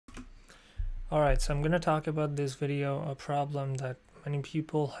Alright, so I'm going to talk about this video a problem that many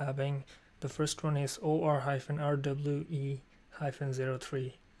people having. The first one is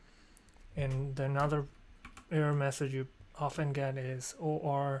OR-RWE-03, and the another error message you often get is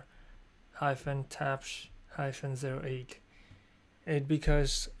OR-TAPSH-08. It's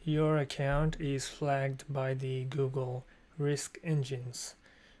because your account is flagged by the Google risk engines.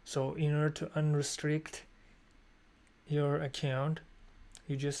 So in order to unrestrict your account,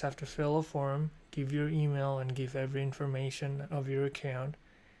 you just have to fill a form, give your email, and give every information of your account,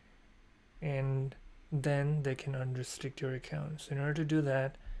 and then they can unrestrict your account. So in order to do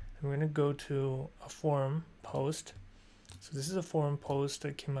that, I'm going to go to a forum post. So this is a forum post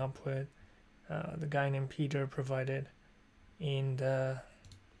that came up with the guy named Peter provided, and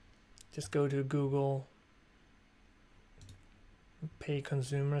just go to Google Pay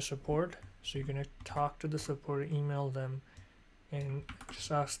Consumer Support. So you're going to talk to the support, email them, and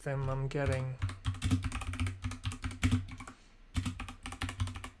just ask them, I'm getting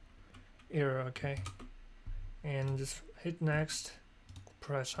error, okay? And just hit next,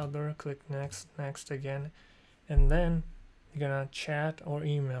 press other, click next, next again, and then you're gonna chat or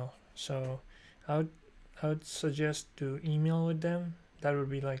email. So I would suggest to email with them. That would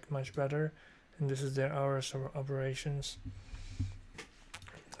be like much better, and this is their hours of operations.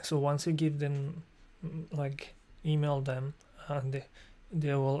 So once you give them, like, email them,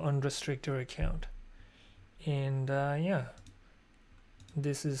 they will unrestrict your account. And yeah,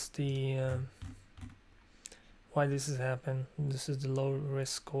 this is the why this has happened. This is the low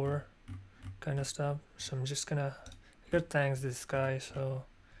risk score kind of stuff. So I'm just gonna thanks this guy. So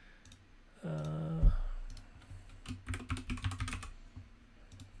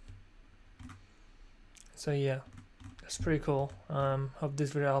so yeah, that's pretty cool. Hope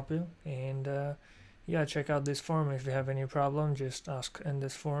this will help you, and yeah, check out this forum. If you have any problem, just ask in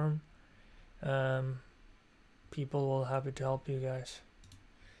this forum. People will happy to help you guys.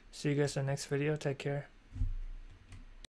 See you guys in the next video. Take care.